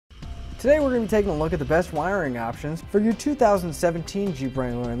Today we're going to be taking a look at the best wiring options for your 2017 Jeep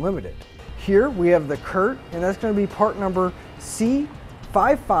Wrangler Unlimited. Here we have the Curt, and that's going to be part number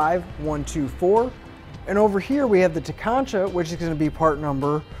C55124. And over here we have the Tekonsha, which is going to be part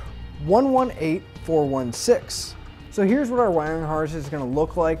number 118416. So here's what our wiring harness is going to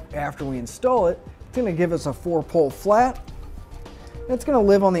look like after we install it. It's going to give us a 4-pole flat, and it's going to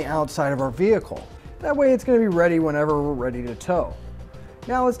live on the outside of our vehicle. That way it's going to be ready whenever we're ready to tow.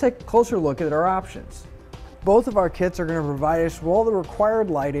 Now let's take a closer look at our options. Both of our kits are going to provide us with all the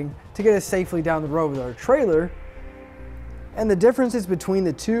required lighting to get us safely down the road with our trailer, and the differences between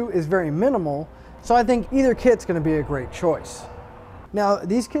the two is very minimal, so I think either kit's going to be a great choice. Now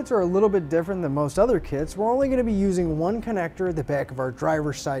these kits are a little bit different than most other kits. We're only going to be using one connector at the back of our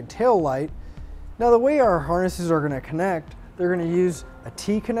driver's side tail light. Now the way our harnesses are going to connect, they're going to use a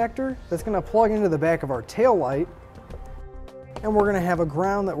T connector that's going to plug into the back of our tail light, and we're going to have a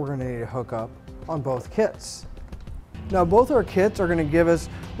ground that we're going to need to hook up on both kits. Now both our kits are going to give us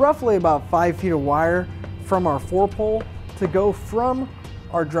roughly about 5 feet of wire from our 4-pole to go from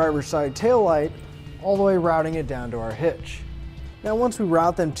our driver's side tail light all the way routing it down to our hitch. Now once we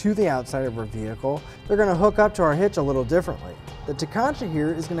route them to the outside of our vehicle, they're going to hook up to our hitch a little differently. The Tekonsha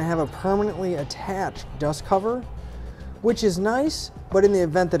here is going to have a permanently attached dust cover, which is nice, but in the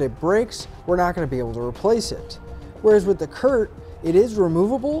event that it breaks, we're not going to be able to replace it. Whereas with the Curt, it is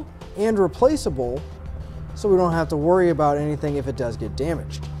removable and replaceable, so we don't have to worry about anything if it does get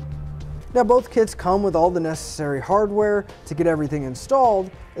damaged. Now both kits come with all the necessary hardware to get everything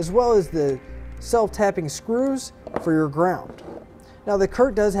installed, as well as the self-tapping screws for your ground. Now the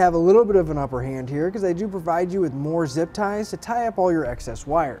Curt does have a little bit of an upper hand here because they do provide you with more zip ties to tie up all your excess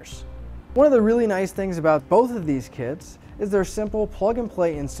wires. One of the really nice things about both of these kits is their simple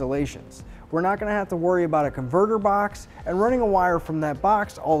plug-and-play installations. We're not going to have to worry about a converter box and running a wire from that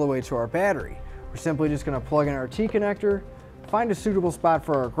box all the way to our battery. We're simply just going to plug in our T connector, find a suitable spot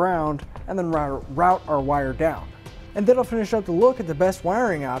for our ground, and then route our wire down. And that'll finish up the look at the best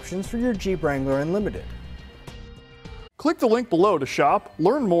wiring options for your Jeep Wrangler Unlimited. Click the link below to shop,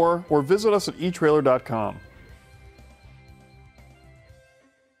 learn more, or visit us at etrailer.com.